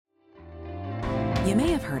You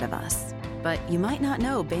may have heard of us, but you might not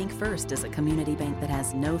know Bank First is a community bank that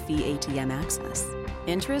has no-fee ATM access,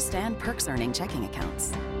 interest and perks earning checking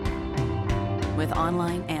accounts. With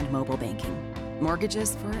online and mobile banking,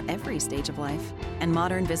 mortgages for every stage of life, and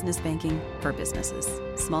modern business banking for businesses,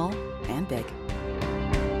 small and big.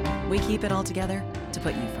 We keep it all together to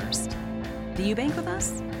put you first. Do you bank with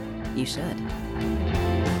us? You should.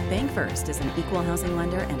 Bank First is an equal housing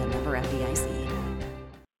lender and a member FDIC.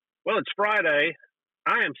 Well, it's Friday.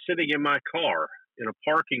 I am sitting in my car in a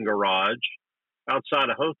parking garage outside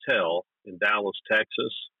a hotel in Dallas,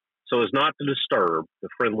 Texas, so as not to disturb the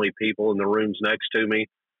friendly people in the rooms next to me.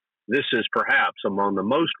 This is perhaps among the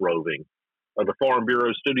most roving of the Farm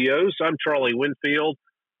Bureau studios. I'm Charlie Winfield.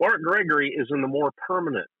 Bart Gregory is in the more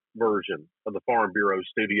permanent version of the Farm Bureau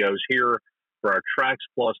studios here for our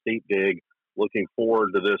TraxPlus Deep Dig. Looking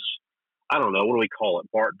forward to this, I don't know, what do we call it,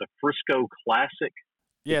 Bart? The Frisco Classic?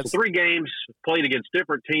 Yeah, it's 3 games played against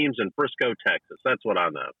different teams in Frisco, Texas. That's what I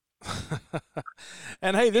know.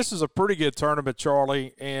 And, hey, this is a pretty good tournament,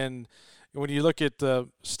 Charlie. And when you look at the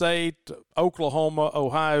state, Oklahoma,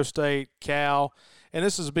 Ohio State, Cal, and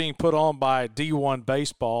this is being put on by D1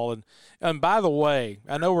 Baseball. And by the way,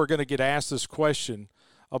 I know we're going to get asked this question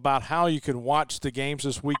about how you can watch the games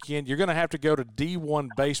this weekend. You're going to have to go to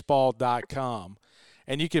d1baseball.com.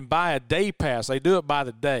 And you can buy a day pass. They do it by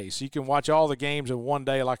the day. So you can watch all the games in one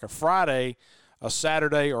day, like a Friday, a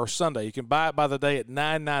Saturday, or Sunday. You can buy it by the day at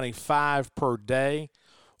 $9.95 per day,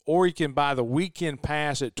 or you can buy the weekend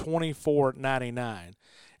pass at $24.99.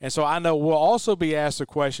 And so I know we'll also be asked a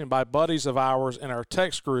question by buddies of ours in our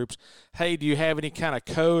text groups, hey, do you have any kind of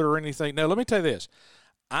code or anything? No, let me tell you this.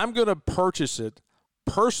 I'm going to purchase it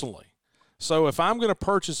personally. So if I'm going to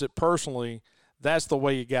purchase it personally, that's the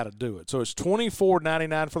way you got to do it. So it's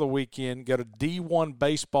 $24.99 for the weekend. Go to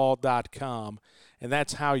d1baseball.com, and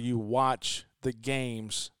that's how you watch the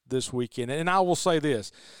games this weekend. And I will say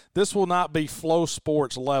this will not be Flow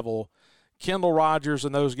Sports level. Kendall Rogers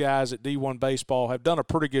and those guys at D1 Baseball have done a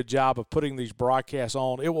pretty good job of putting these broadcasts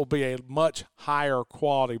on. It will be a much higher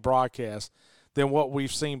quality broadcast than what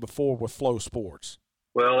we've seen before with Flow Sports.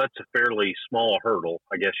 Well, that's a fairly small hurdle.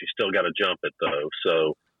 I guess you still got to jump it, though.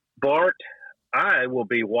 So, Bart, I will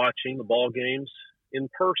be watching the ball games in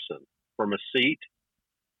person from a seat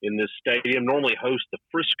in this stadium. Normally host the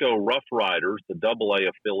Frisco Rough Riders, the AA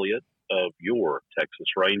affiliate of your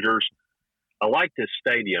Texas Rangers. I like this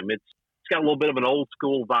stadium. It's got a little bit of an old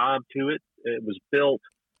school vibe to it. It was built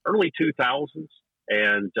early 2000s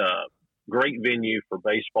and great venue for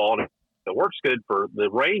baseball. It works good for the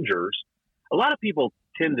Rangers. A lot of people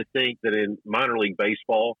tend to think that in minor league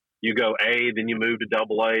baseball, you go A, then you move to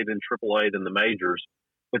AA, then AAA, then the majors.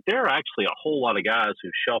 But there are actually a whole lot of guys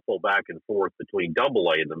who shuffle back and forth between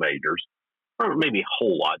AA and the majors. Or maybe a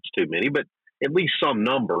whole lot's too many, but at least some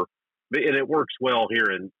number. And it works well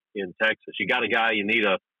here in Texas. You got a guy, you need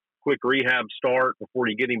a quick rehab start before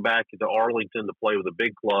you get him back to Arlington to play with a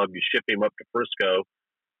big club. You ship him up to Frisco,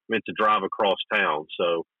 meant to drive across town.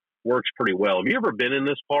 So works pretty well. Have you ever been in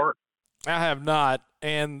this part? I have not,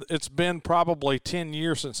 and it's been probably 10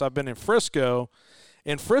 years since I've been in Frisco.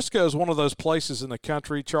 And Frisco is one of those places in the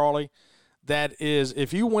country, Charlie, that is,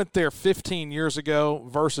 if you went there 15 years ago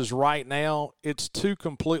versus right now, it's 2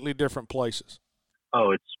 completely different places.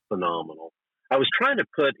 Oh, it's phenomenal. I was trying to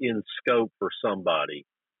put in scope for somebody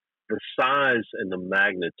the size and the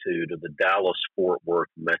magnitude of the Dallas-Fort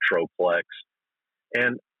Worth Metroplex.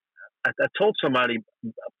 And I told somebody,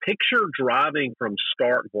 picture driving from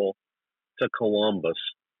Starkville to Columbus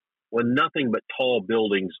with nothing but tall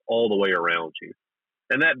buildings all the way around you.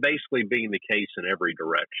 And that basically being the case in every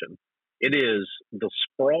direction. It is, the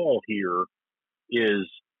sprawl here is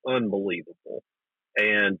unbelievable.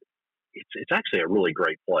 And it's actually a really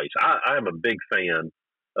great place. I am a big fan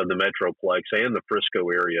of the Metroplex and the Frisco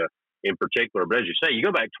area in particular. But as you say, you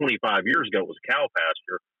go back 25 years ago, it was a cow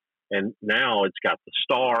pasture. And now it's got the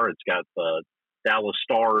Star, it's got the Dallas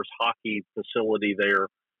Stars hockey facility there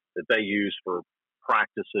that they use for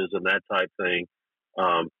practices and that type thing.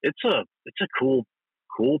 It's a cool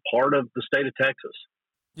part of the state of Texas.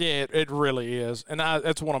 Yeah, it really is. And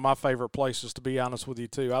that's one of my favorite places, to be honest with you,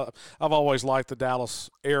 too. I've always liked the Dallas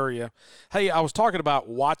area. Hey, I was talking about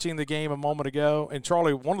watching the game a moment ago. And,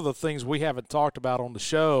 Charlie, one of the things we haven't talked about on the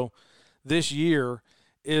show this year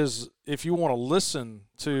is if you want to listen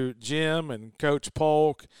to Jim and Coach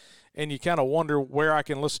Polk and you kind of wonder where I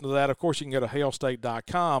can listen to that. Of course, you can go to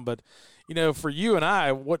hailstate.com, but for you and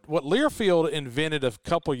I, what Learfield invented a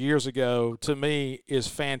couple years ago to me is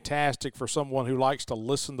fantastic for someone who likes to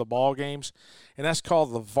listen to ball games, and that's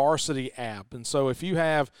called the Varsity app. And so if you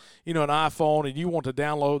have, an iPhone and you want to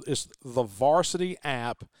download, it's the Varsity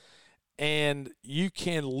app, and you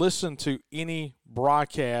can listen to any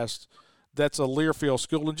broadcast that's a Learfield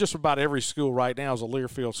school, and just about every school right now is a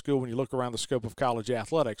Learfield school when you look around the scope of college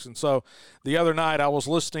athletics. And so the other night I was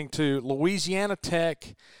listening to Louisiana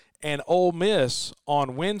Tech and Ole Miss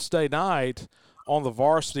on Wednesday night on the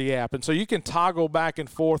Varsity app. And so you can toggle back and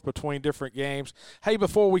forth between different games. Hey,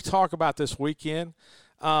 before we talk about this weekend,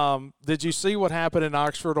 did you see what happened in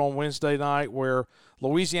Oxford on Wednesday night where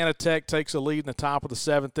Louisiana Tech takes a lead in the top of the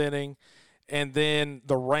 7th inning, and then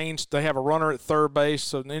they have a runner at third base,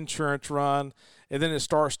 so an insurance run, and then it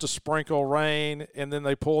starts to sprinkle rain, and then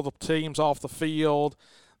they pull the teams off the field.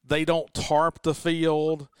 They don't tarp the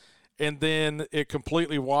field, and then it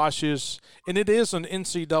completely washes. And it is an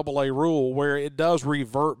NCAA rule where it does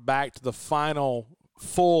revert back to the final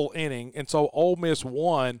full inning. And so Ole Miss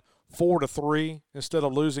won 4-3 instead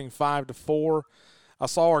of losing 5-4. I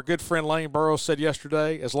saw our good friend Lane Burroughs said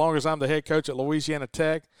yesterday, as long as I'm the head coach at Louisiana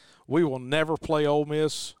Tech, we will never play Ole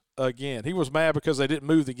Miss again. He was mad because they didn't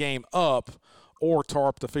move the game up or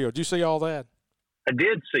tarp the field. Did you see all that? I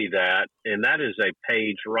did see that, and that is a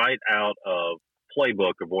page right out of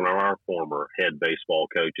playbook of one of our former head baseball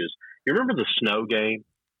coaches. You remember the snow game?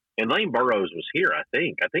 And Lane Burroughs was here, I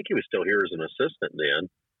think. I think he was still here as an assistant then,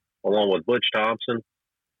 along with Butch Thompson,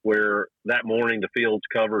 where that morning the field's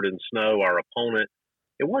covered in snow. Our opponent,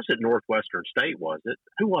 it wasn't Northwestern State, was it?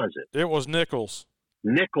 Who was it? It was Nichols.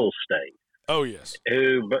 Nichols State. Oh, yes.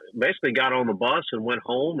 Who basically got on the bus and went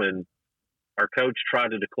home, and our coach tried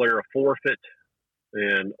to declare a forfeit,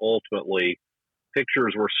 and ultimately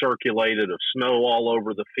pictures were circulated of snow all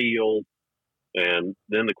over the field. And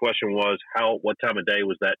then the question was, what time of day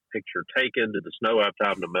was that picture taken? Did the snow have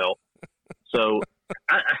time to melt? So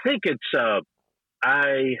I think it's,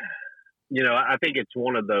 I think it's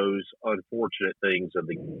one of those unfortunate things of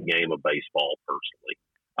the game of baseball,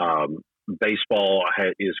 personally. Baseball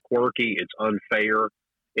is quirky. It's unfair.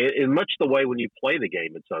 In much the way when you play the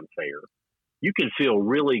game, it's unfair. You can feel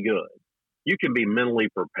really good. You can be mentally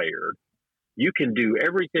prepared. You can do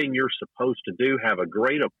everything you're supposed to do, have a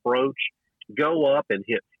great approach, go up and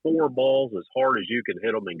hit 4 balls as hard as you can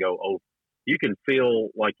hit them and go over. You can feel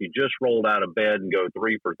like you just rolled out of bed and go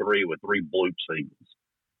 3 for 3 with 3 bloop singles.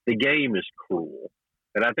 The game is cruel.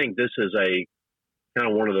 And I think this is a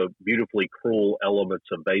kind of one of the beautifully cruel elements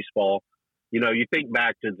of baseball. You think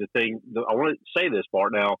back to the thing, I want to say this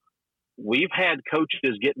part now. We've had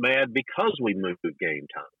coaches get mad because we moved game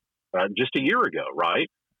time just a year ago, right?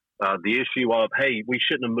 The issue of, hey, we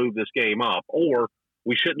shouldn't have moved this game up, or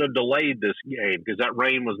we shouldn't have delayed this game because that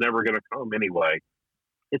rain was never going to come anyway.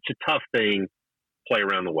 It's a tough thing to play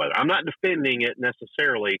around the weather. I'm not defending it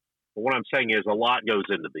necessarily, but what I'm saying is a lot goes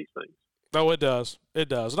into these things. Oh, it does. It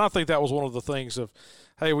does. And I think that was one of the things of,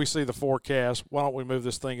 hey, we see the forecast. Why don't we move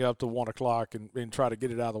this thing up to 1 o'clock and try to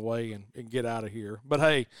get it out of the way and get out of here? But,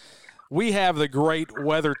 hey, we have the great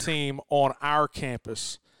weather team on our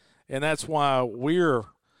campus, and that's why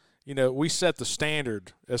we set the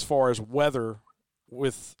standard as far as weather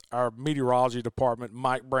with our meteorology department,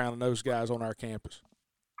 Mike Brown and those guys on our campus.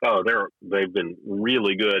 Oh, they've been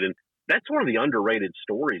really good. And that's one of the underrated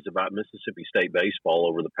stories about Mississippi State baseball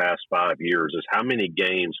over the past 5 years is how many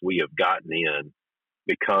games we have gotten in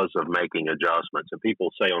because of making adjustments. And people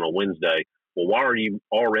say on a Wednesday, well, why are you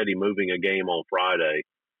already moving a game on Friday?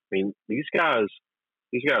 I mean, these guys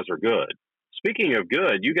are good. Speaking of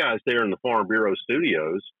good, you guys there in the Farm Bureau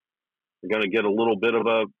studios are going to get a little bit of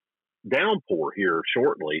a downpour here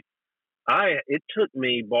shortly. It took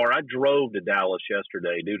me, I drove to Dallas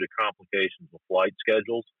yesterday due to complications with flight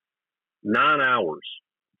schedules. 9 hours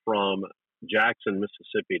from Jackson,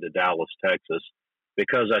 Mississippi to Dallas, Texas,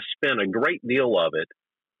 because I spent a great deal of it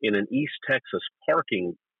in an East Texas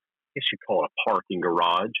parking, I guess you call it a parking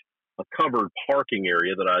garage, a covered parking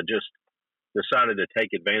area that I just decided to take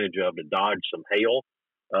advantage of to dodge some hail.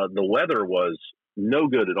 The weather was no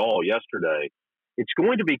good at all yesterday. It's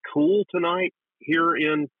going to be cool tonight here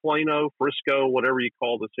in Plano, Frisco, whatever you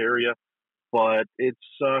call this area, but it's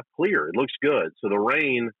clear. It looks good. So the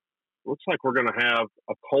rain looks like we're going to have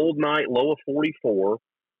a cold night, low of 44,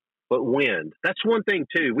 but wind. That's one thing,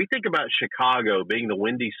 too. We think about Chicago being the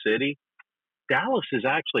windy city. Dallas is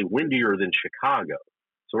actually windier than Chicago.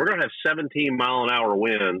 So we're going to have 17-mile-an-hour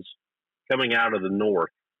winds coming out of the north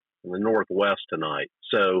and the northwest tonight.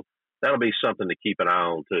 So that'll be something to keep an eye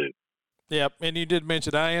on, too. Yep, and you did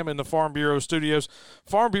mention I am in the Farm Bureau studios.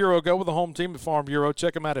 Farm Bureau, go with the home team at Farm Bureau.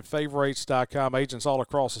 Check them out at favorites.com. Agents all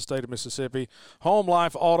across the state of Mississippi. Home,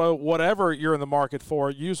 life, auto, whatever you're in the market for,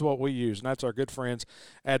 use what we use, and that's our good friends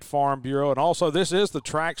at Farm Bureau. And also, this is the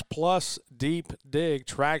TraxPlus Deep Dig.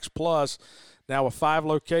 TraxPlus, now with 5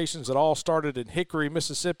 locations. It all started in Hickory,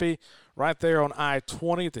 Mississippi, right there on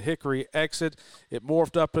I-20 at the Hickory exit. It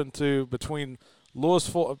morphed up into between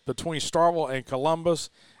Starkville and Columbus,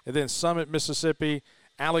 and then Summit, Mississippi,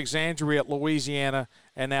 Alexandria, Louisiana,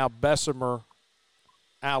 and now Bessemer,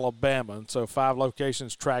 Alabama. And so 5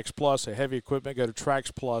 locations, TraxPlus, a heavy equipment. Go to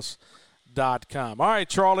TraxPlus.com. All right,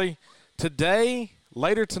 Charlie,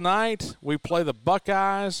 later tonight, we play the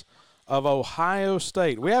Buckeyes of Ohio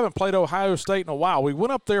State. We haven't played Ohio State in a while. We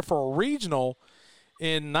went up there for a regional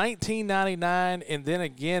in 1999 and then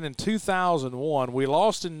again in 2001. We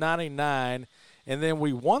lost in 99. And then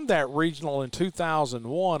we won that regional in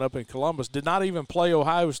 2001 up in Columbus. Did not even play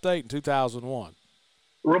Ohio State in 2001.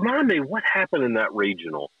 Remind me what happened in that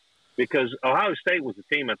regional, because Ohio State was the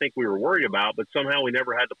team I think we were worried about, but somehow we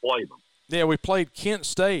never had to play them. Yeah, we played Kent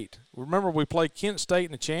State. Remember, we played Kent State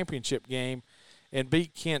in the championship game and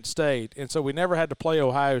beat Kent State. And so we never had to play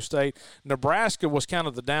Ohio State. Nebraska was kind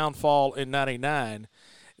of the downfall in 99.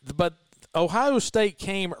 But Ohio State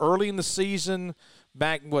came early in the season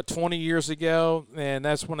back, 20 years ago, and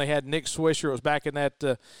that's when they had Nick Swisher. It was back in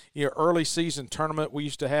that early season tournament we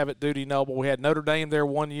used to have at Dudy Noble. We had Notre Dame there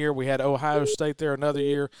one year. We had Ohio State there another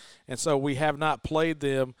year, and so we have not played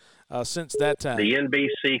them since that time. The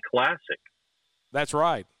NBC Classic. That's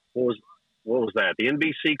right. What was that? The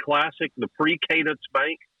NBC Classic, the pre-Cadence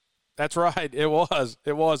Bank? That's right. It was.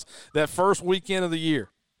 It was that first weekend of the year.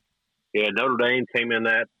 Yeah, Notre Dame came in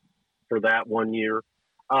for that one year.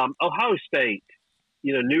 Ohio State,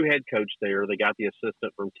 new head coach there. They got the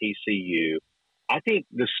assistant from TCU. I think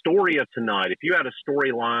the story of tonight, if you had a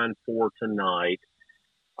storyline for tonight,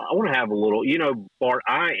 I want to have a little, Bart,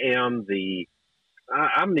 I'm the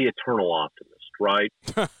eternal optimist, right?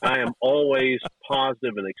 I am always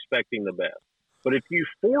positive and expecting the best. But if you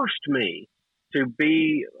forced me to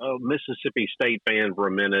be a Mississippi State fan for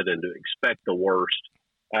a minute and to expect the worst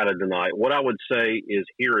out of tonight, what I would say is,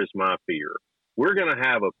 here is my fear. We're going to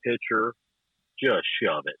have a pitcher just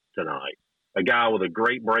shove it tonight. A guy with a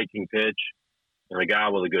great breaking pitch and a guy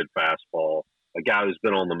with a good fastball, a guy who's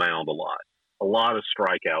been on the mound a lot. A lot of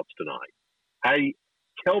strikeouts tonight. Hey,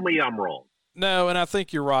 tell me I'm wrong. No, and I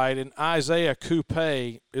think you're right. And Isaiah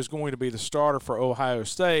Coupe is going to be the starter for Ohio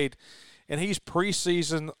State, and he's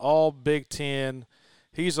preseason all Big Ten.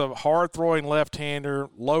 He's a hard-throwing left-hander,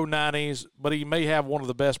 low 90s, but he may have one of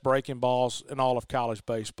the best breaking balls in all of college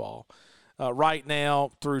baseball. Right now,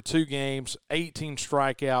 through 2 games, 18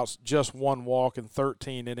 strikeouts, just 1 walk, and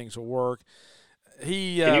 13 innings of work. Can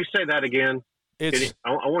you say that again? I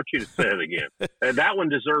want you to say it again. That one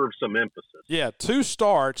deserves some emphasis. Yeah, 2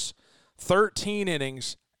 starts, 13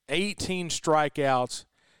 innings, 18 strikeouts,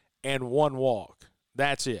 and 1 walk.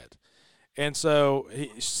 That's it. And so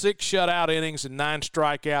 6 shutout innings and 9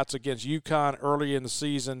 strikeouts against UConn early in the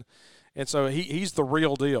season. And so he's the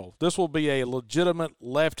real deal. This will be a legitimate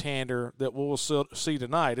left-hander that we'll see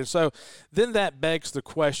tonight. And so then that begs the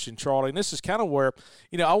question, Charlie, and this is kind of where,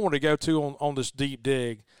 I want to go to on this deep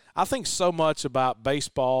dig. I think so much about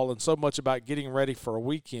baseball and so much about getting ready for a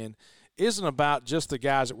weekend isn't about just the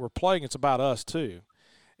guys that we're playing. It's about us too.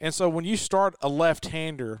 And so when you start a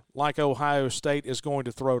left-hander like Ohio State is going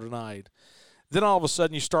to throw tonight, then all of a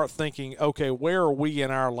sudden you start thinking, okay, where are we in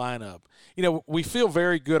our lineup? We feel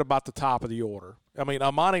very good about the top of the order. I mean,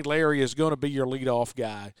 Amani Larry is going to be your leadoff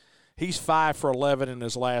guy. He's 5 for 11 in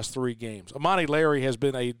his last 3 games. Amani Larry has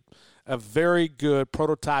been a very good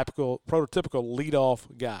prototypical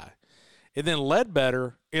leadoff guy. And then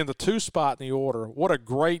Ledbetter in the 2 spot in the order. What a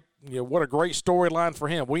great storyline for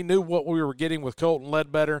him. We knew what we were getting with Colton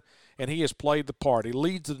Ledbetter, and he has played the part. He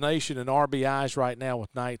leads the nation in RBIs right now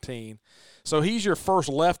with 19. So he's your first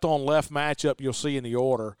left-on-left matchup you'll see in the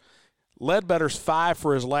order. Ledbetter's 5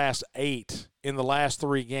 for his last 8 in the last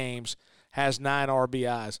 3 games, has 9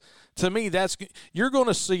 RBIs. To me, you're going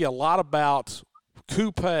to see a lot about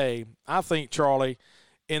Coupe, I think, Charlie,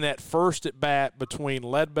 in that first at-bat between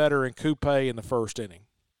Ledbetter and Coupe in the first inning.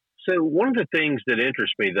 So one of the things that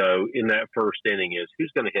interests me, though, in that first inning is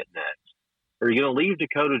who's going to hit next. Are you going to leave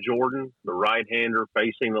Dakota Jordan, the right-hander,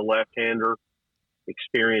 facing the left-hander,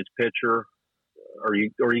 experienced pitcher? Are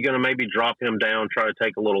you going to maybe drop him down, try to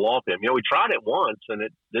take a little off him? We tried it once, and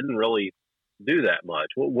it didn't really do that much.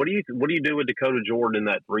 What do you do with Dakota Jordan in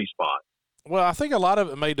that 3 spot? Well, I think a lot of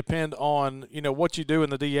it may depend on, what you do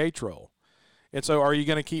in the DH role. And so are you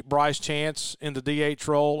going to keep Bryce Chance in the DH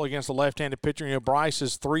role against the left-handed pitcher? You know, Bryce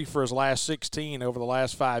is 3 for his last 16 over the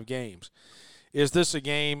last 5 games. Is this a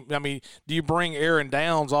game, I mean, do you bring Aaron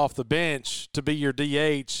Downs off the bench to be your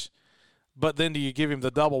DH, but then do you give him the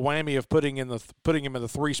double whammy of putting him in the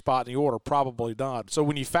 3 spot in the order? Probably not. So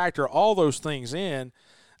when you factor all those things in,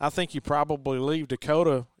 I think you probably leave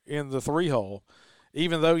Dakota in the 3 hole,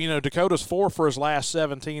 even though, you know, Dakota's 4 for his last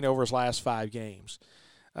 17 over his last 5 games.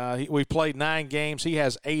 We played 9 games. He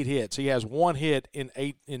has 8 hits. He has 1 hit in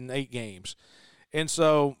 8 games. And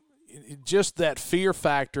so just that fear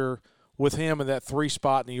factor with him in that 3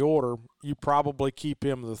 spot in the order, you probably keep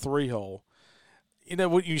him in the 3 hole. You know,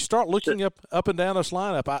 when you start looking up and down this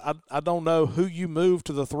lineup, I don't know who you move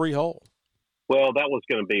to the 3 hole. Well, that was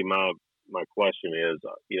going to be my question is,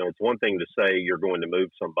 you know, it's one thing to say you're going to move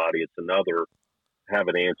somebody. It's another have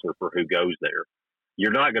an answer for who goes there.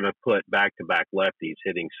 You're not going to put back-to-back lefties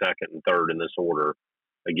hitting second and third in this order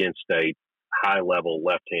against a high-level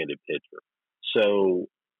left-handed pitcher. So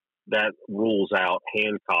that rules out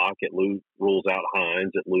Hancock. It rules out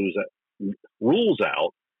Hines. It rules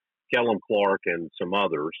out Kellum Clark and some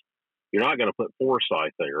others. You're not going to put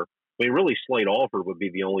Forsythe there. I mean, really, Slade Alford would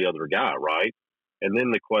be the only other guy, right? And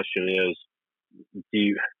then the question is,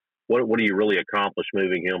 what do you really accomplish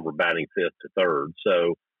moving him for batting 5th to 3rd?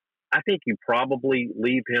 So I think you probably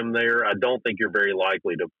leave him there. I don't think you're very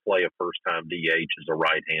likely to play a first-time DH as a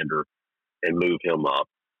right-hander and move him up.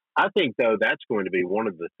 I think, though, that's going to be one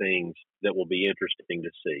of the things that will be interesting to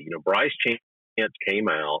see. You know, Bryce Chance came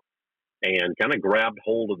out and kind of grabbed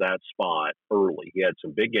hold of that spot early. He had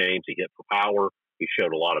some big games. He hit for power. He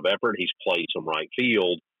showed a lot of effort. He's played some right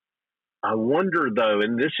field. I wonder, though,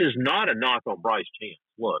 and this is not a knock on Bryce Chance.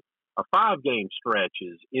 Look, a 5-game stretch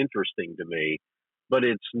is interesting to me, but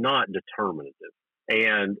it's not determinative.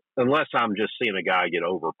 And unless I'm just seeing a guy get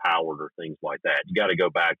overpowered or things like that, you got to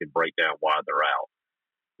go back and break down why they're out.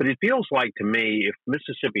 But it feels like to me, if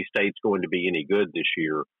Mississippi State's going to be any good this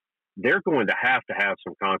year, they're going to have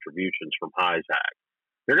some contributions from Isaac.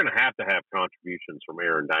 They're going to have contributions from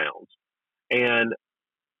Aaron Downs. And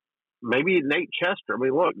maybe Nate Chester. I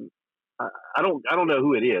mean, look, I don't know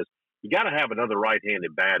who it is. You got to have another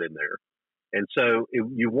right-handed bat in there. And so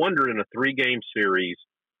you wonder in a 3-game series,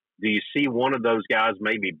 do you see one of those guys,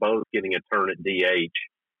 maybe both, getting a turn at DH?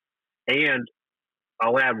 And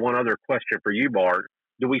I'll add one other question for you, Bart.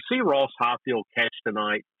 Do we see Ross Highfield catch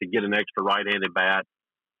tonight to get an extra right-handed bat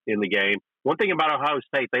in the game? One thing about Ohio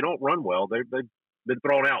State, they don't run well. They've been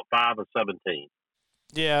thrown out 5 of 17.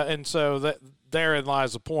 Yeah, and so therein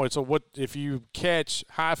lies the point. So what if you catch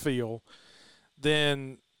Highfield,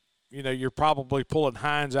 then you know you're probably pulling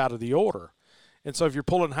Hines out of the order. And so if you're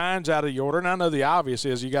pulling Hines out of the order, and I know the obvious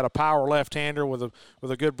is you got a power left-hander with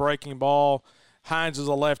a good breaking ball. Hines is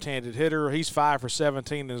a left-handed hitter. He's 5 for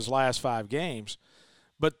 17 in his last 5 games.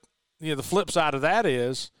 But you know the flip side of that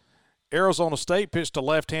is Arizona State pitched a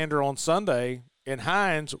left-hander on Sunday, and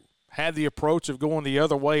Hines had the approach of going the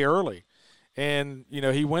other way early. And, you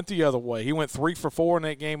know, he went the other way. He went 3 for 4 in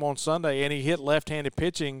that game on Sunday, and he hit left-handed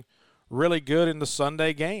pitching really good in the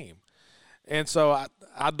Sunday game. And so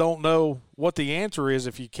I don't know what the answer is.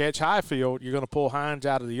 If you catch Highfield, you're going to pull Hines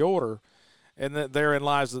out of the order. And therein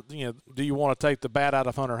lies, do you want to take the bat out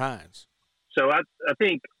of Hunter Hines? So I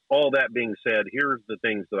think all that being said, here's the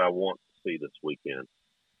things that I want to see this weekend.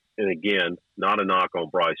 And, again, not a knock on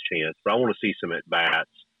Bryce Chance, but I want to see some at-bats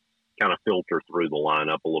kind of filter through the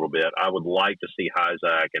lineup a little bit. I would like to see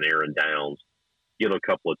Isaac and Aaron Downs get a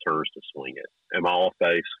couple of turns to swing it. Am I off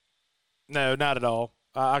base? No, not at all.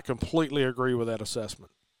 I completely agree with that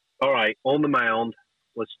assessment. All right, on the mound,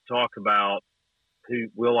 let's talk about who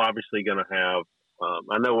we're obviously going to have.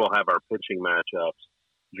 I know we'll have our pitching matchups.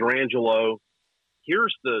 Durangelo,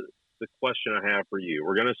 here's the question I have for you.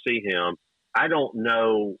 We're going to see him. I don't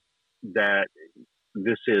know that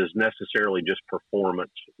this is necessarily just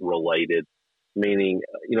performance related, meaning,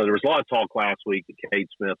 there was a lot of talk last week that Cade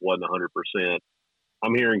Smith wasn't 100%.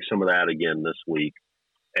 I'm hearing some of that again this week.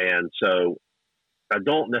 And so I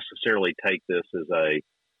don't necessarily take this as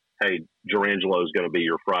hey, Durangelo is going to be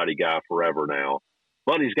your Friday guy forever now,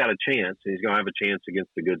 but he's got a chance. He's going to have a chance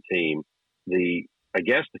against a good team. I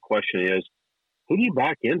guess the question is, who do you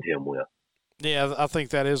back into him with? Yeah, I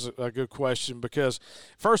think that is a good question because,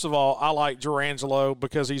 first of all, I like Durangelo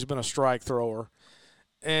because he's been a strike thrower.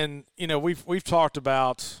 And, we've talked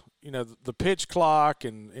about, the pitch clock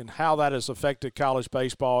and how that has affected college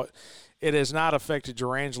baseball. It has not affected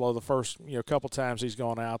Durangelo the first, couple times he's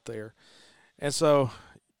gone out there. And so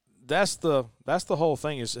that's the whole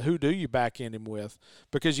thing is who do you back in him with?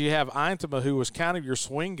 Because you have Eintema, who was kind of your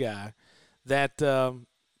swing guy that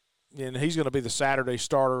and he's going to be the Saturday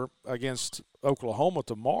starter against Oklahoma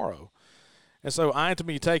tomorrow. And so,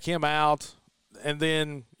 Iantemy, you take him out, and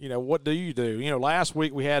then, what do you do? Last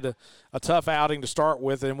week we had a tough outing to start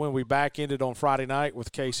with, and when we back-ended on Friday night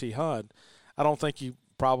with Casey Hunt, I don't think you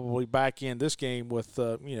probably back-end this game with,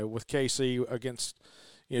 with Casey against,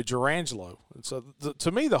 Gerangelo. And so,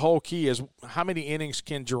 to me, the whole key is how many innings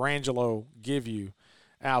can Gerangelo give you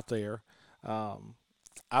out there?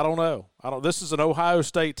 I don't know. This is an Ohio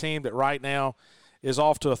State team that right now is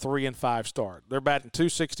off to a 3-5 start. They're batting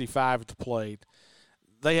 .265 at the plate.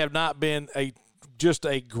 They have not been just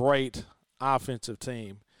a great offensive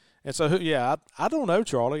team. And so, I don't know,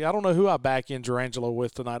 Charlie. I don't know who I back in Gerangelo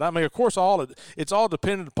with tonight. I mean, of course, it's all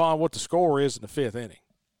dependent upon what the score is in the fifth inning.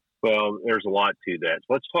 Well, there's a lot to that.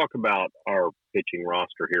 So let's talk about our pitching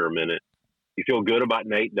roster here a minute. You feel good about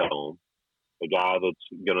Nate Dohm, a guy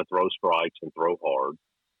that's going to throw strikes and throw hard.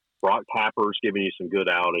 Brock Tapper's giving you some good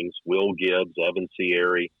outings. Will Gibbs, Evan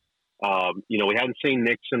Sierra. We hadn't seen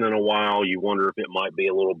Nixon in a while. You wonder if it might be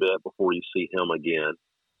a little bit before you see him again.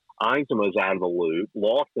 Einzema's out of the loop.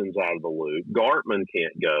 Lofton's out of the loop. Gartman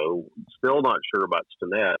can't go. Still not sure about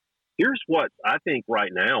Stinnett. Here's what I think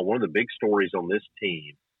right now, one of the big stories on this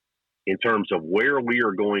team in terms of where we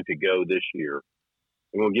are going to go this year.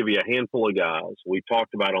 I'm going to give you a handful of guys. We've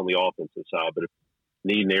talked about on the offensive side, but if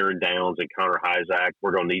needing Aaron Downs and Connor Hyzak,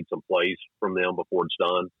 we're going to need some plays from them before it's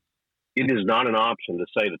done. It is not an option to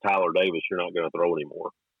say to Tyler Davis, you're not going to throw anymore.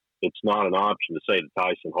 It's not an option to say to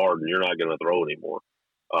Tyson Harden, you're not going to throw anymore.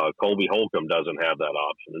 Colby Holcomb doesn't have that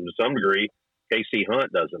option. And to some degree, Casey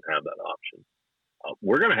Hunt doesn't have that option.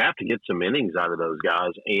 We're going to have to get some innings out of those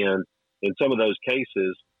guys. And in some of those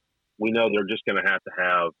cases, we know they're just going to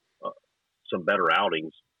have some better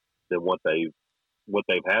outings than what they've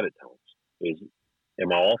had at times.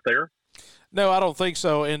 Am I off there? No, I don't think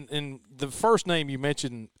so. And the first name you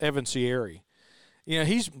mentioned, Evan Sierra,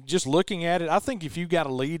 he's just looking at it. I think if you got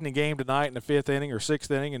a lead in the game tonight in the fifth inning or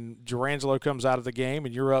sixth inning and Gerangelo comes out of the game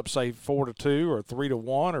and you're up, say, 4-2 or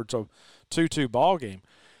 3-1 or it's a 2-2 ball game,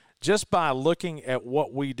 just by looking at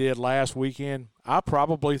what we did last weekend, I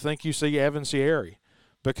probably think you see Evan Sierra.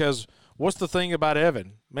 Because what's the thing about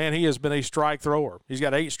Evan? Man, he has been a strike thrower. He's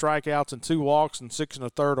got 8 strikeouts and 2 walks and 6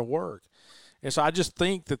 1/3 of work. And so I just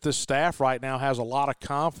think that this staff right now has a lot of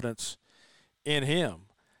confidence in him.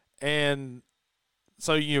 And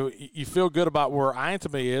so you feel good about where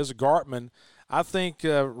Iantemy is, Gartman. I think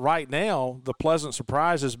right now the pleasant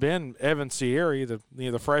surprise has been Evan Sierra,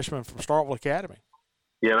 the freshman from Starkville Academy.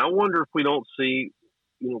 Yeah, and I wonder if we don't see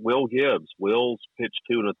Will Gibbs. Will's pitched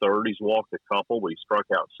 2 1/3. He's walked a couple, but he struck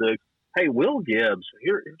out 6. Hey, Will Gibbs,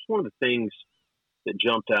 here's one of the things that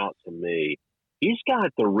jumped out to me. He's got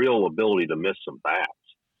the real ability to miss some bats.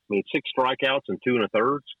 I mean, 6 strikeouts and 2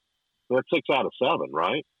 1/3. So that's 6 out of 7,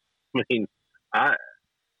 right? I mean,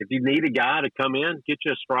 if you need a guy to come in, get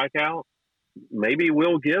you a strikeout, maybe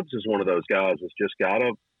Will Gibbs is one of those guys that's just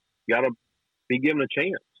gotta be given a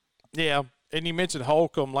chance. Yeah, and you mentioned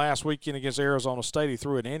Holcomb last weekend against Arizona State. He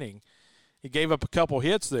threw an inning. He gave up a couple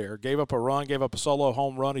hits there, gave up a run, gave up a solo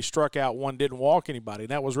home run. He struck out 1, didn't walk anybody. And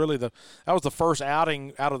that was really the first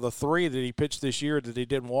outing out of the 3 that he pitched this year that he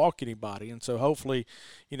didn't walk anybody. And so hopefully,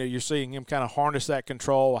 you're seeing him kind of harness that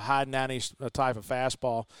control, a high 90s type of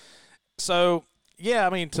fastball. So, yeah, I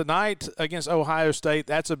mean, tonight against Ohio State,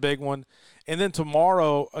 that's a big one. And then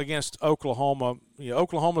tomorrow against Oklahoma,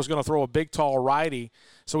 Oklahoma's going to throw a big, tall righty.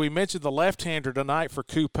 So we mentioned the left-hander tonight for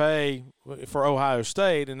Coupe for Ohio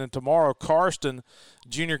State. And then tomorrow, Karsten,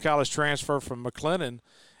 junior college transfer from McLennan,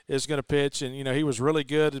 is going to pitch. And, he was really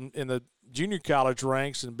good in the junior college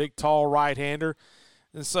ranks and big, tall right-hander.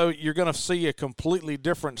 And so you're going to see a completely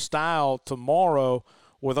different style tomorrow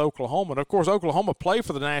with Oklahoma. And, of course, Oklahoma played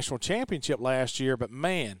for the national championship last year, but,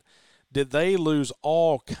 man, did they lose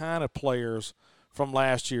all kind of players from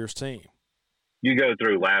last year's team. You go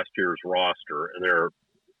through last year's roster,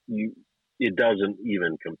 and it doesn't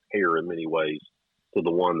even compare in many ways to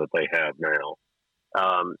the one that they have now.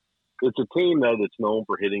 It's a team, though, that's known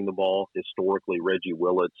for hitting the ball. Historically, Reggie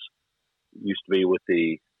Willits used to be with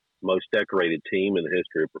the most decorated team in the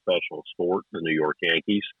history of professional sport, the New York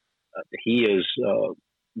Yankees. He has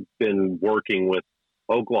been working with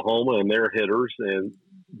Oklahoma and their hitters, and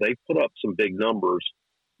they put up some big numbers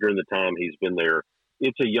during the time he's been there.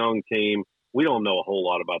 It's a young team. We don't know a whole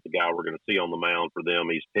lot about the guy we're going to see on the mound for them.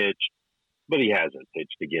 He's pitched, but he hasn't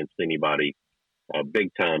pitched against anybody big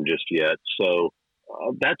time just yet. So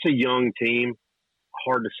that's a young team.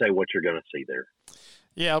 Hard to say what you're going to see there.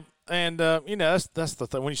 Yeah, and that's the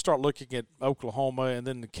thing. When you start looking at Oklahoma and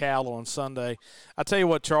then the Cal on Sunday, I tell you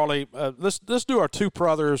what, Charlie, let's do our 2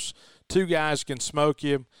 brothers. 2 guys can smoke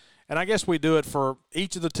you. And I guess we do it for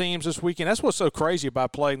each of the teams this weekend. That's what's so crazy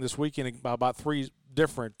about playing this weekend by about 3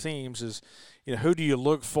 different teams is, who do you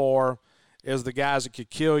look for as the guys that could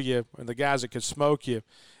kill you and the guys that could smoke you?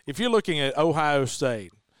 If you're looking at Ohio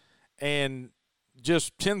State and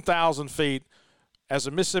just 10,000 feet, as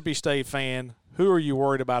a Mississippi State fan, who are you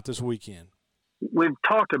worried about this weekend? We've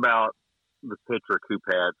talked about the pitcher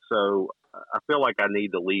Coupad, so I feel like I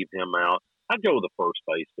need to leave him out. I'd go with the first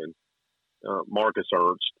baseman, Marcus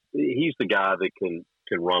Ernst. He's the guy that can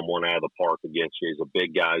run one out of the park against you. He's a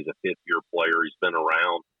big guy. He's a fifth-year player. He's been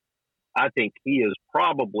around. I think he is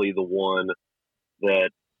probably the one that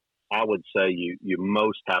I would say you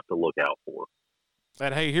most have to look out for.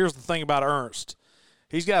 And, hey, here's the thing about Ernst.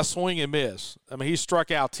 He's got a swing and miss. I mean, he's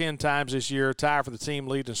struck out 10 times this year, tied for the team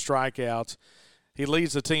lead in strikeouts. He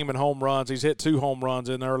leads the team in home runs. He's hit 2 home runs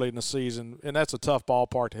early in the season, and that's a tough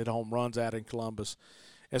ballpark to hit home runs at in Columbus.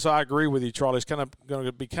 And so I agree with you, Charlie. It's kind of going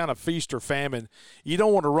to be kind of feast or famine. You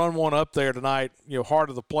don't want to run one up there tonight, hard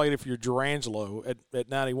to the plate if you're Gerangelo at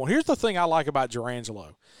 91. Here's the thing I like about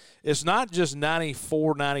Gerangelo. It's not just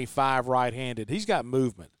 94, 95 right-handed. He's got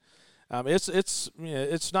movement.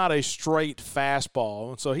 It's not a straight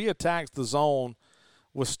fastball. And so he attacks the zone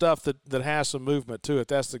with stuff that has some movement to it.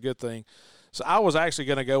 That's the good thing. So I was actually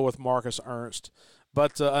going to go with Marcus Ernst.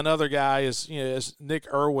 But another guy is Nick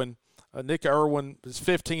Irwin. Nick Irwin is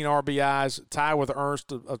 15 RBIs, tied with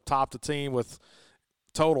Ernst atop the team with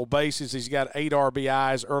total bases. He's got 8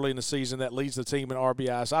 RBIs early in the season. That leads the team in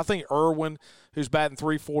RBIs. I think Irwin, who's batting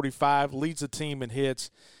 .345, leads the team in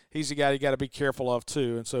hits. He's a guy you got to be careful of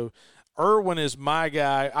too. And so Irwin is my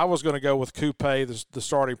guy. I was going to go with Coupe, the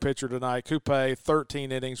starting pitcher tonight. Coupe,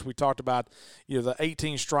 13 innings. We talked about the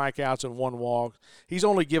 18 strikeouts and 1 walk. He's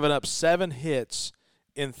only given up 7 hits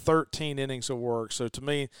in 13 innings of work. So to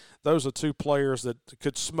me, those are 2 players that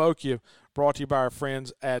could smoke you, brought to you by our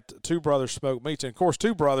friends at Two Brothers Smoke Meats. And, of course,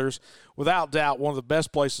 Two Brothers, without doubt, one of the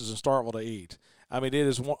best places in Starkville to eat. I mean, it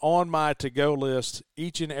is on my to-go list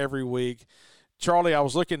each and every week. Charlie, I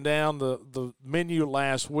was looking down the menu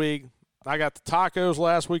last week. I got the tacos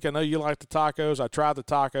last week. I know you like the tacos. I tried the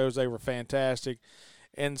tacos. They were fantastic.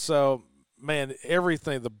 And so, man,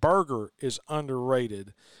 everything, the burger is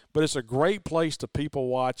underrated. But it's a great place to people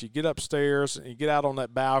watch. You get upstairs and you get out on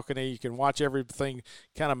that balcony. You can watch everything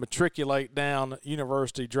kind of matriculate down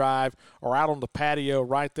University Drive or out on the patio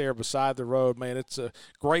right there beside the road. Man, it's a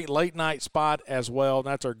great late-night spot as well. And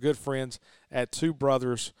that's our good friends at Two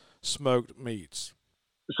Brothers Smoked Meats.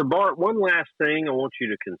 So, Bart, one last thing I want you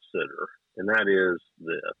to consider, and that is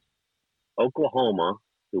this. Oklahoma,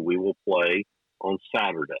 who we will play on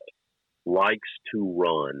Saturday, likes to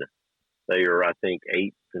run. They are, I think,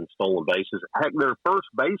 8th in stolen bases. Heck, their first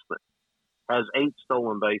baseman has 8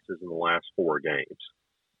 stolen bases in the last 4 games.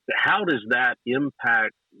 How does that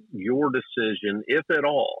impact your decision, if at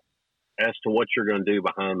all, as to what you're going to do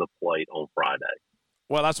behind the plate on Friday?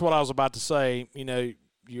 Well, that's what I was about to say.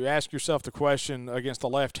 You ask yourself the question against the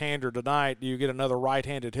left-hander tonight, do you get another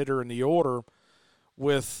right-handed hitter in the order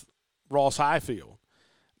with Ross Highfield?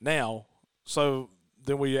 Now, so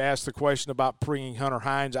then we ask the question about bringing Hunter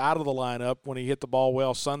Hines out of the lineup when he hit the ball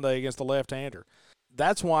well Sunday against the left-hander.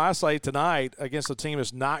 That's why I say tonight against a team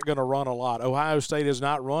that's not going to run a lot. Ohio State has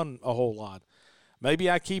not run a whole lot.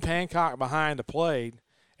 Maybe I keep Hancock behind the plate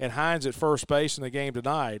and Hines at first base in the game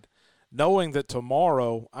tonight, knowing that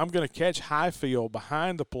tomorrow I'm going to catch Highfield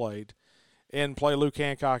behind the plate and play Luke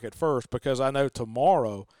Hancock at first, because I know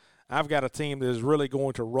tomorrow I've got a team that is really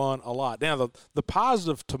going to run a lot. Now, the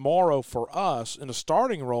positive tomorrow for us in the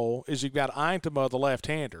starting role is you've got Eintema, the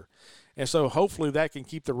left-hander. And so hopefully that can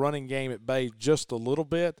keep the running game at bay just a little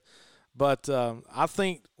bit. But I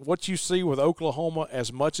think what you see with Oklahoma,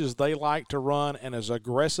 as much as they like to run and as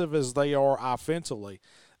aggressive as they are offensively,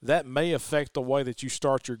 that may affect the way that you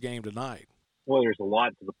start your game tonight. Well, there's a lot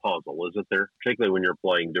to the puzzle, isn't there? Particularly when you're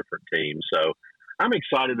playing different teams. So I'm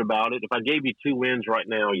excited about it. If I gave you 2 wins right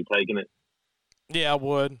now, are you taking it? Yeah, I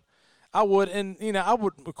would. And, I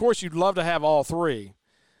would, of course, you'd love to have all 3.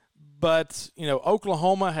 But,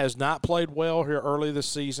 Oklahoma has not played well here early this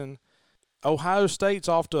season. Ohio State's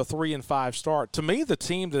off to a 3-5 start. To me, the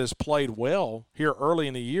team that has played well here early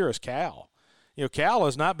in the year is Cal. Cal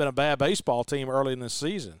has not been a bad baseball team early in this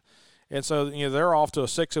season. And so, they're off to a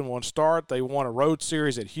 6-1 start. They won a road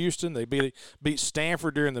series at Houston. They beat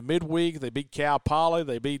Stanford during the midweek. They beat Cal Poly.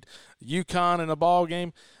 They beat UConn in a ball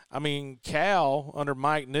game. I mean, Cal under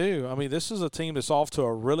Mike New, this is a team that's off to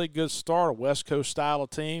a really good start, a West Coast style of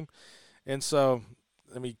team. And so,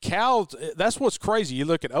 Cal, that's what's crazy. You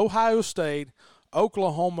look at Ohio State,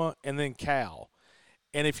 Oklahoma, and then Cal.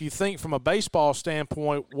 And if you think from a baseball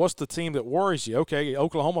standpoint, what's the team that worries you? Okay,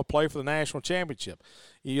 Oklahoma play for the national championship.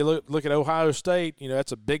 You look at Ohio State,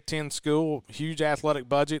 that's a Big Ten school, huge athletic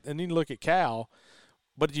budget, and then you look at Cal.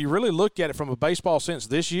 But you really look at it from a baseball sense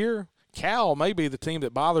this year, Cal may be the team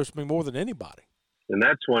that bothers me more than anybody. And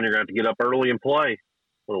that's when you're going to have to get up early and play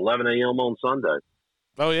at 11 a.m. on Sunday.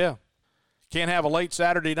 Oh, yeah. Can't have a late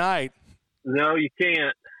Saturday night. No, you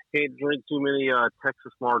can't. Can't drink too many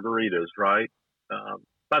Texas margaritas, right?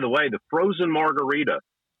 By the way, the frozen margarita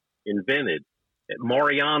invented at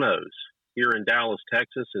Mariano's here in Dallas,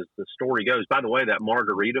 Texas, as the story goes. By the way, that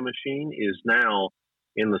margarita machine is now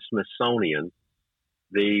in the Smithsonian.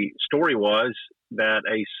 The story was that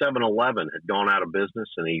a 7-Eleven had gone out of business,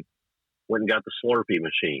 and he went and got the Slurpee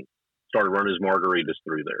machine, started running his margaritas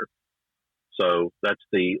through there. So that's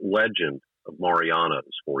the legend of Mariano's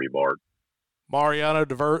for you, Bart. Mariano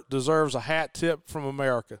deserves a hat tip from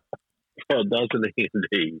America. Doesn't he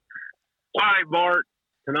indeed? All right, Bart.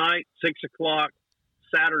 Tonight, 6 o'clock.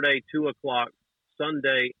 Saturday, 2 o'clock.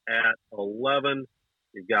 Sunday at 11.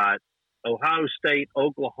 You've got Ohio State,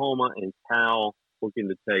 Oklahoma, and Cal looking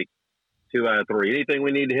to take 2 out of 3. Anything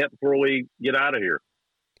we need to hit before we get out of here?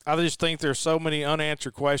 I just think there's so many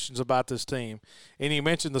unanswered questions about this team. And you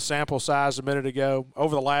mentioned the sample size a minute ago.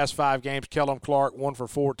 Over the last 5 games, Kellum Clark 1 for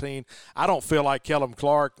 14. I don't feel like Kellum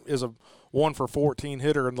Clark is a 1 for 14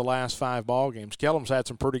 hitter in the last 5 ball games. Kellum's had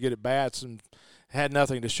some pretty good at-bats and had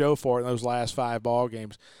nothing to show for it in those last 5 ball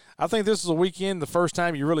games. I think this is a weekend, the first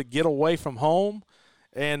time you really get away from home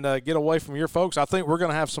and get away from your folks. I think we're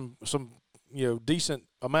going to have some decent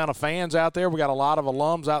amount of fans out there. We got a lot of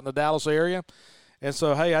alums out in the Dallas area. And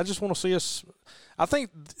so, hey, I just want to see us. I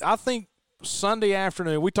think Sunday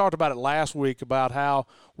afternoon, we talked about it last week about how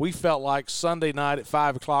we felt like Sunday night at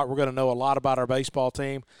 5 o'clock we're going to know a lot about our baseball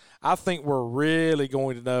team. I think we're really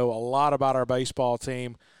going to know a lot about our baseball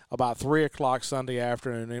team about 3 o'clock Sunday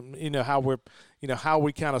afternoon, and how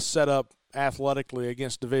we kind of set up athletically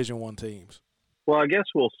against Division I teams. Well, I guess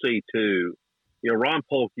we'll see too. Ron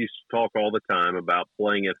Polk used to talk all the time about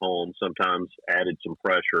playing at home sometimes added some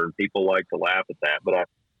pressure, and people like to laugh at that. But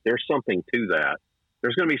there's something to that.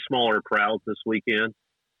 There's going to be smaller crowds this weekend.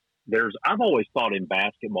 I've always thought in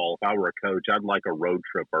basketball, if I were a coach, I'd like a road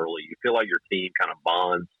trip early. You feel like your team kind of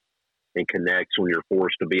bonds and connects when you're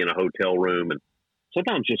forced to be in a hotel room, and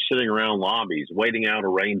sometimes just sitting around lobbies, waiting out a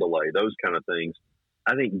rain delay, those kind of things.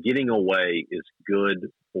 I think getting away is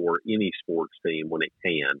good for any sports team when it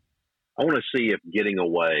can. I want to see if getting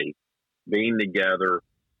away, being together,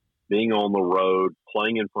 being on the road,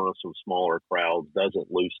 playing in front of some smaller crowds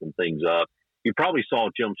doesn't loosen things up. You probably saw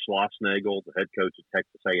Jim Schlossnagle, the head coach of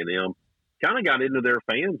Texas A&M, kind of got into their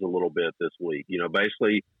fans a little bit this week.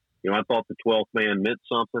 Basically, I thought the 12th man meant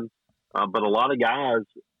something, but a lot of guys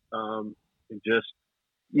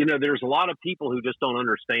there's a lot of people who just don't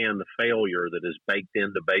understand the failure that is baked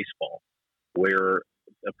into baseball, where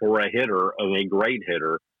for a hitter, a great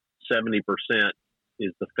hitter, 70%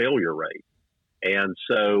 is the failure rate. And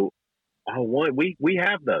so we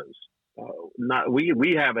have those.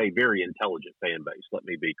 We have a very intelligent fan base, let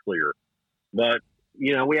me be clear. But,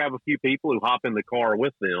 we have a few people who hop in the car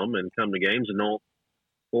with them and come to games and don't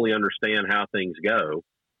fully understand how things go.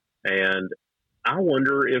 And I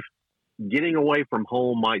wonder if getting away from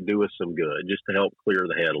home might do us some good, just to help clear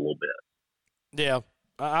the head a little bit. Yeah,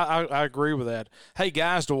 I agree with that. Hey,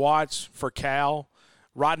 guys, to watch for Cal,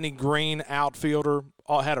 Rodney Green, outfielder,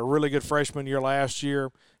 had a really good freshman year last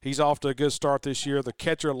year. He's off to a good start this year. The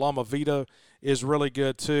catcher, Lamavita, is really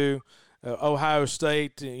good too. Ohio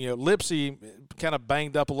State, Lipsy kind of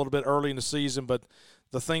banged up a little bit early in the season, but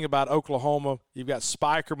the thing about Oklahoma, you've got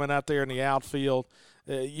Spikerman out there in the outfield.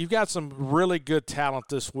 You've got some really good talent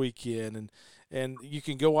this weekend, and you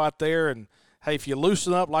can go out there and, hey, if you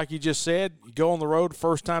loosen up, like you just said, you go on the road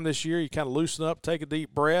first time this year, you kind of loosen up, take a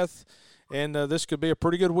deep breath, and this could be a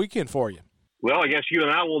pretty good weekend for you. Well, I guess you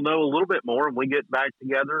and I will know a little bit more when we get back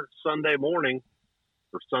together Sunday morning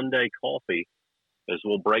for Sunday coffee, as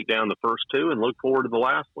we'll break down the first 2 and look forward to the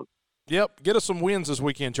last one. Yep. Get us some wins this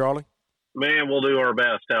weekend, Charlie. Man, we'll do our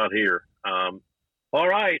best out here. All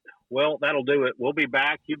right. Well, that'll do it. We'll be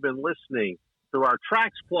back. You've been listening to our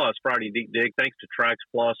TraxPlus Friday Deep Dig. Thanks to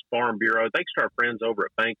TraxPlus Farm Bureau. Thanks to our friends over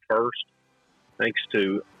at Bank First. Thanks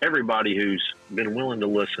to everybody who's been willing to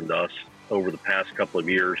listen to us over the past couple of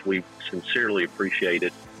years. We sincerely appreciate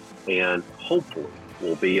it. And hopefully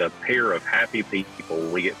we'll be a pair of happy people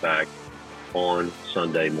when we get back on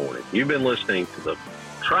Sunday morning. You've been listening to the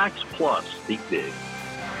TraxPlus Deep Dig.